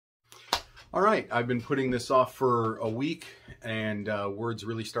All right, I've been putting this off for a week, and word's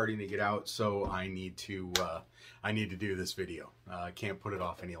really starting to get out, so I need to do this video. I can't put it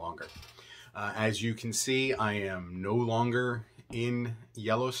off any longer. As you can see, I am no longer in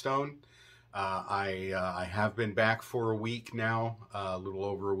Yellowstone. I have been back for a week now, a little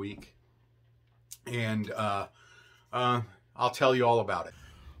over a week, and I'll tell you all about it.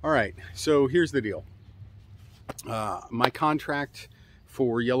 All right, so here's the deal. My contract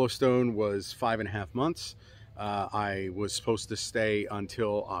for Yellowstone was 5.5 months. I was supposed to stay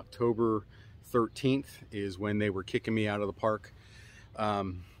until October 13th is when they were kicking me out of the park.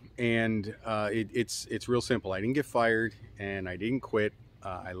 It's real simple. I didn't get fired and I didn't quit.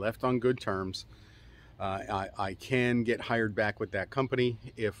 I left on good terms. I can get hired back with that company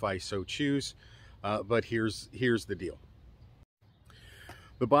if I so choose. But here's the deal.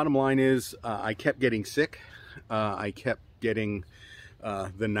 The bottom line is I kept getting sick. I kept getting,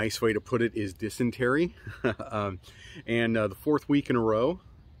 the nice way to put it is dysentery. The fourth week in a row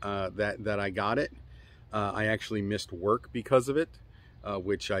that I got it, I actually missed work because of it,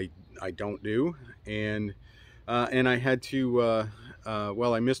 which I don't do. And I had to,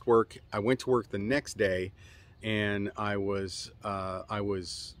 well, I missed work. I went to work the next day and I was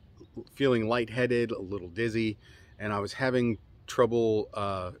feeling lightheaded, a little dizzy, and I was having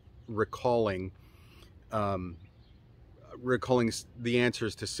trouble recalling the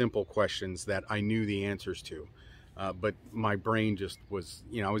answers to simple questions that I knew the answers to. But my brain just was,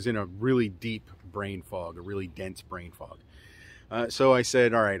 I was in a really deep brain fog, a really dense brain fog. So I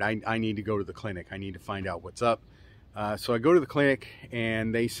said, all right, I need to go to the clinic. I need to find out what's up. So I go to the clinic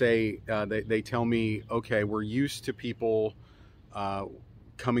and they say, they tell me, okay, we're used to people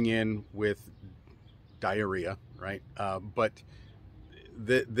coming in with diarrhea, right? But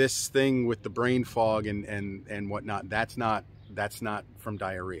this thing with the brain fog and whatnot, that's not from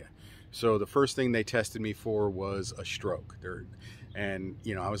diarrhea. So the first thing they tested me for was a stroke. And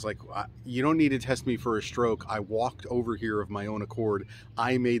I was like, you don't need to test me for a stroke. I walked over here of my own accord.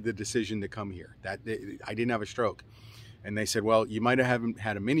 I made the decision to come here. I didn't have a stroke. And they said, well, you might have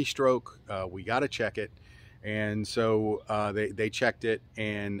had a mini stroke. We got to check it. And so they checked it,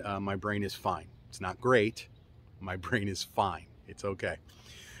 and my brain is fine. It's not great. My brain is fine. It's okay.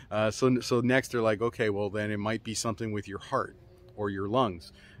 So next they're like, okay, well then it might be something with your heart or your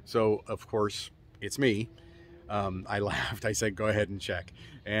lungs. So of course it's me. I laughed. I said, go ahead and check.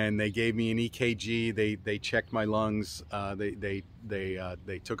 And they gave me an EKG. They checked my lungs. They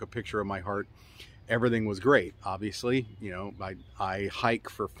took a picture of my heart. Everything was great. Obviously, I hike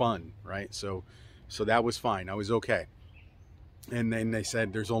for fun, right? So that was fine. I was okay. And then they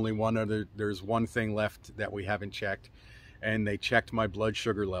said, there's one thing left that we haven't checked. And they checked my blood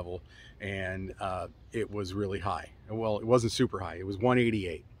sugar level, and it was really high. Well, it wasn't super high. It was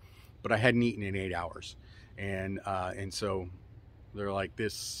 188, but I hadn't eaten in 8 hours. And so they're like,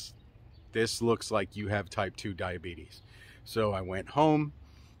 this looks like you have type 2 diabetes. So I went home,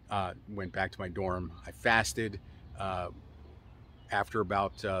 went back to my dorm. I fasted. After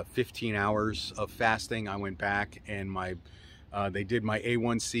about 15 hours of fasting, I went back and they did my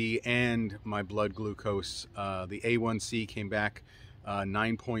A1C and my blood glucose. The A1C came back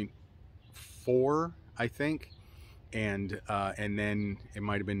 9.4, I think, and then it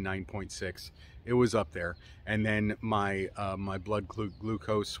might have been 9.6. It was up there. And then my blood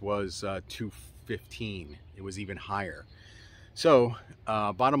glucose was 215. It was even higher. So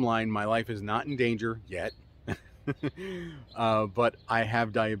bottom line, my life is not in danger yet, but I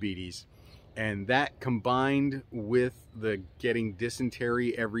have diabetes. And that combined with the getting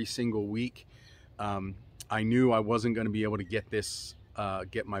dysentery every single week, I knew I wasn't going to be able to get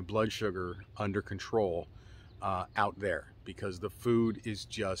my blood sugar under control out there, because the food is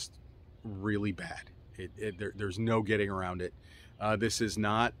just really bad. There's no getting around it. This is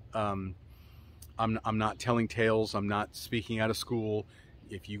not, I'm not telling tales. I'm not speaking out of school.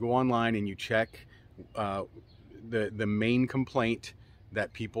 If you go online and you check, the main complaint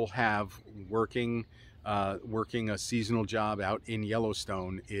that people have working a seasonal job out in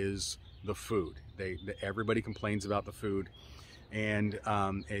Yellowstone is the food. Everybody complains about the food, and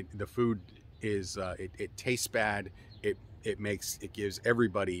the food is it tastes bad. It gives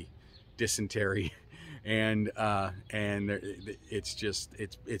everybody dysentery, and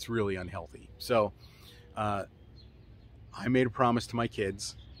it's really unhealthy. So I made a promise to my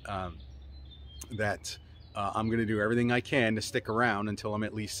kids that I'm going to do everything I can to stick around until I'm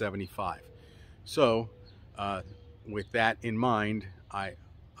at least 75. So with that in mind, I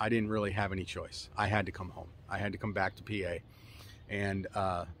didn't really have any choice. I had to come home. I had to come back to PA. And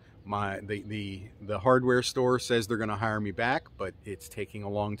the hardware store says they're going to hire me back, but it's taking a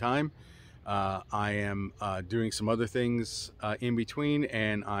long time. I am doing some other things in between,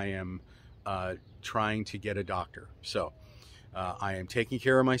 and I am trying to get a doctor. So I am taking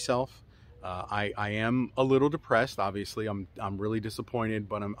care of myself. I am a little depressed. Obviously, I'm really disappointed,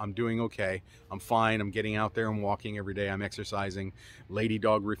 but I'm doing okay. I'm fine. I'm getting out there and walking every day. I'm exercising. Lady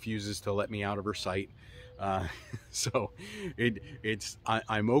dog refuses to let me out of her sight, so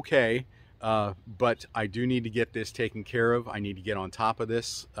I'm okay. But I do need to get this taken care of. I need to get on top of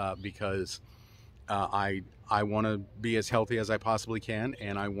this because I want to be as healthy as I possibly can,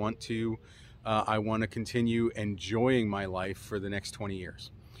 and I want to continue enjoying my life for the next 20 years.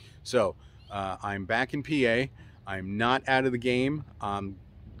 So I'm back in PA. I'm not out of the game. I'm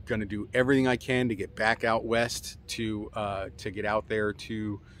going to do everything I can to get back out west to get out there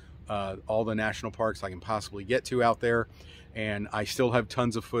to all the national parks I can possibly get to out there. And I still have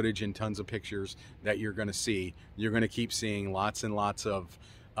tons of footage and tons of pictures that you're going to see. You're going to keep seeing lots and lots of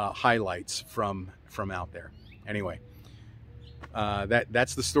highlights from out there. Anyway,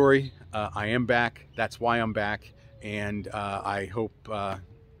 that's the story. I am back. That's why I'm back. And I hope,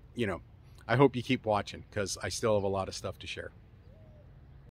 I hope you keep watching, because I still have a lot of stuff to share.